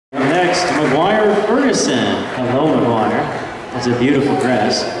Next, McGuire Ferguson. Hello, McGuire. That's a beautiful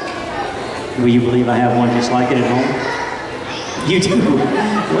dress. Will you believe I have one just like it at home? You do?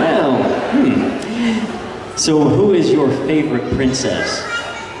 Well, So who is your favorite princess?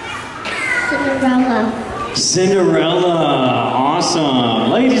 Cinderella. Cinderella.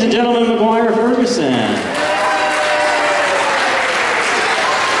 Awesome. Ladies and gentlemen, McGuire Ferguson.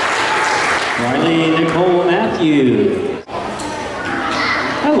 Briley Nicole Matthews.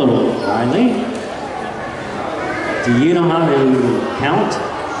 Hello, Briley. Do you know how to count?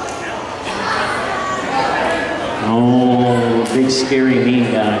 Oh, big scary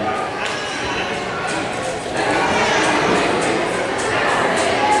mean guy.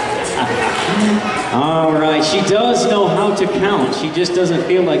 All right, she does know how to count. She just doesn't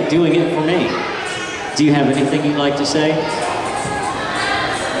feel like doing it for me. Do you have anything you'd like to say?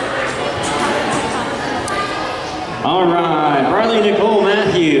 All right, Briley Nicole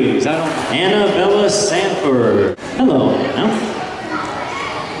Matthews. Annabella Sanford. Hello, Anna.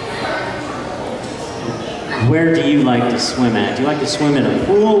 Where do you like to swim at? Do you like to swim in a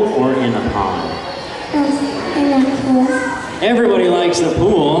pool or in a pond? In a pool. Everybody likes the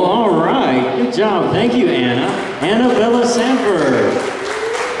pool. All right, good job. Thank you, Anna. Annabella Sanford.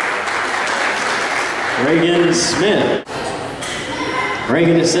 Reagan Smith.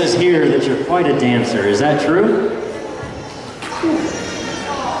 Reagan, it says here that you're quite a dancer. Is that true?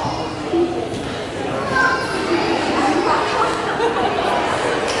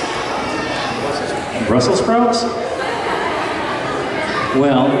 Brussels sprouts?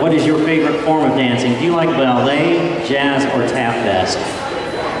 Well, what is your favorite form of dancing? Do you like ballet, jazz, or tap best?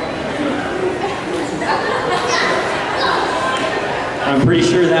 I'm pretty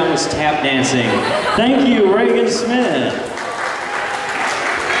sure that was tap dancing. Thank you, Reagan Smith.